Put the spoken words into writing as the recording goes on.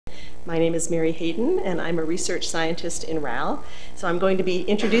My name is Mary Hayden, and I'm a research scientist in RAL. So I'm going to be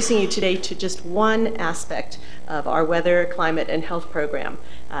introducing you today to just one aspect of our weather, climate, and health program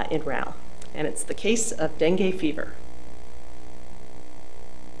in RAL, and it's the case of dengue fever.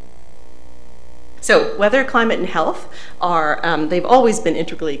 So weather, climate, and health they've always been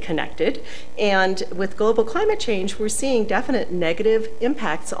integrally connected. And with global climate change, we're seeing definite negative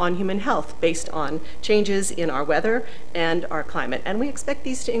impacts on human health based on changes in our weather and our climate. And we expect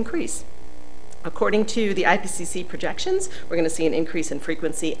these to increase. According to the IPCC projections, we're going to see an increase in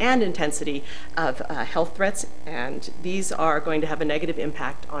frequency and intensity of health threats, and these are going to have a negative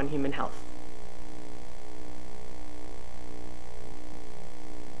impact on human health.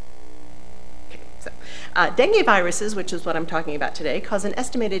 Dengue viruses, which is what I'm talking about today, cause an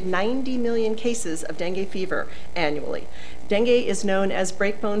estimated 90 million cases of dengue fever annually. Dengue is known as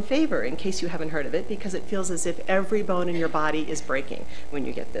break-bone fever, in case you haven't heard of it, because it feels as if every bone in your body is breaking when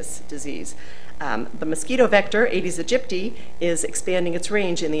you get this disease. The mosquito vector, Aedes aegypti, is expanding its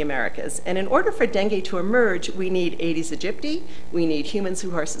range in the Americas. And in order for dengue to emerge, we need Aedes aegypti, we need humans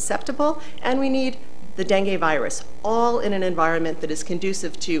who are susceptible, and we need the dengue virus, all in an environment that is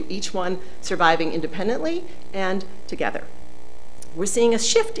conducive to each one surviving independently and together. We're seeing a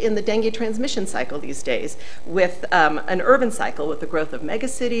shift in the dengue transmission cycle these days with an urban cycle with the growth of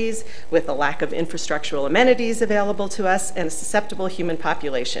megacities, with a lack of infrastructural amenities available to us, and a susceptible human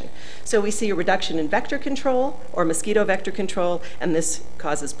population. So we see a reduction in vector control or mosquito vector control, and this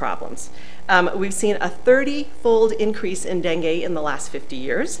causes problems. We've seen a 30-fold increase in dengue in the last 50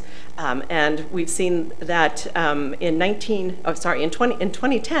 years, and we've seen that in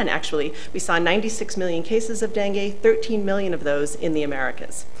 2010, actually, we saw 96 million cases of dengue, 13 million of those in the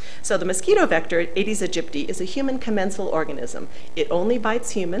Americas. So the mosquito vector, Aedes aegypti, is a human commensal organism. It only bites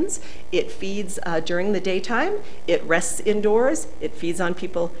humans. It feeds during the daytime. It rests indoors. It feeds on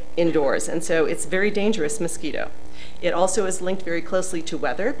people indoors, and so it's a very dangerous mosquito. It also is linked very closely to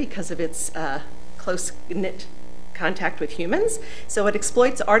weather because of its close-knit contact with humans. So it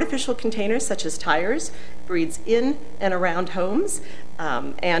exploits artificial containers such as tires, breeds in and around homes,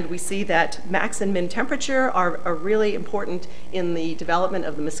 and we see that max and min temperature are really important in the development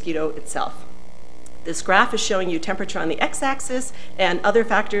of the mosquito itself. This graph is showing you temperature on the x-axis and other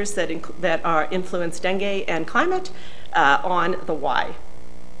factors that influence dengue and climate on the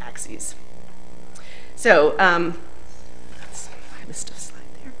y-axis. So,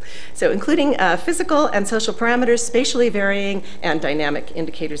 So including physical and social parameters, spatially varying, and dynamic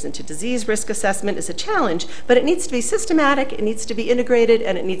indicators into disease risk assessment is a challenge, but it needs to be systematic, it needs to be integrated,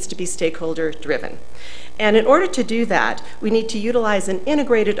 and it needs to be stakeholder driven. And in order to do that, we need to utilize an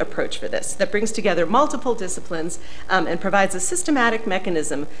integrated approach for this that brings together multiple disciplines and provides a systematic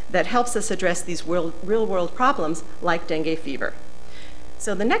mechanism that helps us address these real-world problems like dengue fever.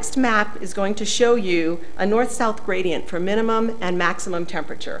 So the next map is going to show you a north-south gradient for minimum and maximum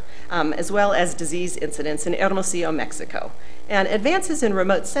temperature, as well as disease incidence in Hermosillo, Mexico. And advances in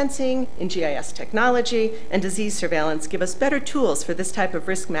remote sensing, in GIS technology, and disease surveillance give us better tools for this type of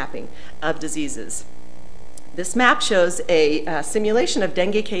risk mapping of diseases. This map shows a simulation of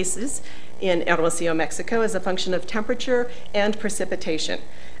dengue cases in Hermosillo, Mexico as a function of temperature and precipitation.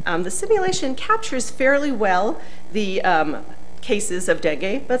 The simulation captures fairly well the cases of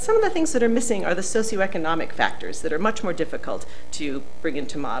dengue, but some of the things that are missing are the socioeconomic factors that are much more difficult to bring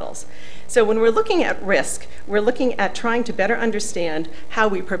into models. So when we're looking at risk, we're looking at trying to better understand how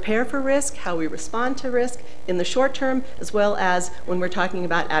we prepare for risk, how we respond to risk in the short term, as well as when we're talking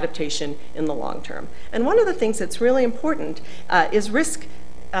about adaptation in the long term. And one of the things that's really important is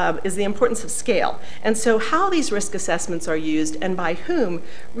the importance of scale. And so how these risk assessments are used and by whom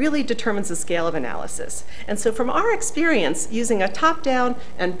really determines the scale of analysis. And so from our experience, using a top-down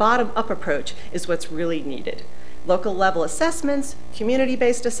and bottom-up approach is what's really needed. Local level assessments,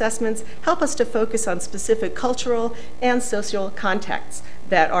 community-based assessments help us to focus on specific cultural and social contexts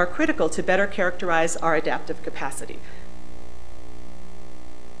that are critical to better characterize our adaptive capacity.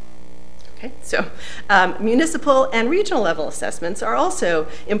 Okay, so municipal and regional level assessments are also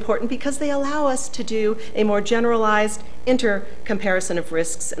important because they allow us to do a more generalized inter-comparison of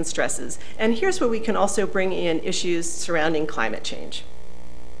risks and stresses. And here's where we can also bring in issues surrounding climate change.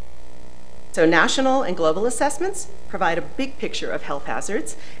 So national and global assessments provide a big picture of health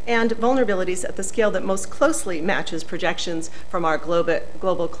hazards and vulnerabilities at the scale that most closely matches projections from our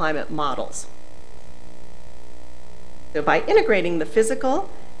global climate models. So by integrating the physical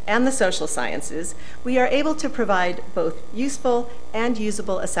and the social sciences, we are able to provide both useful and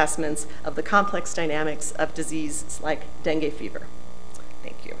usable assessments of the complex dynamics of diseases like dengue fever.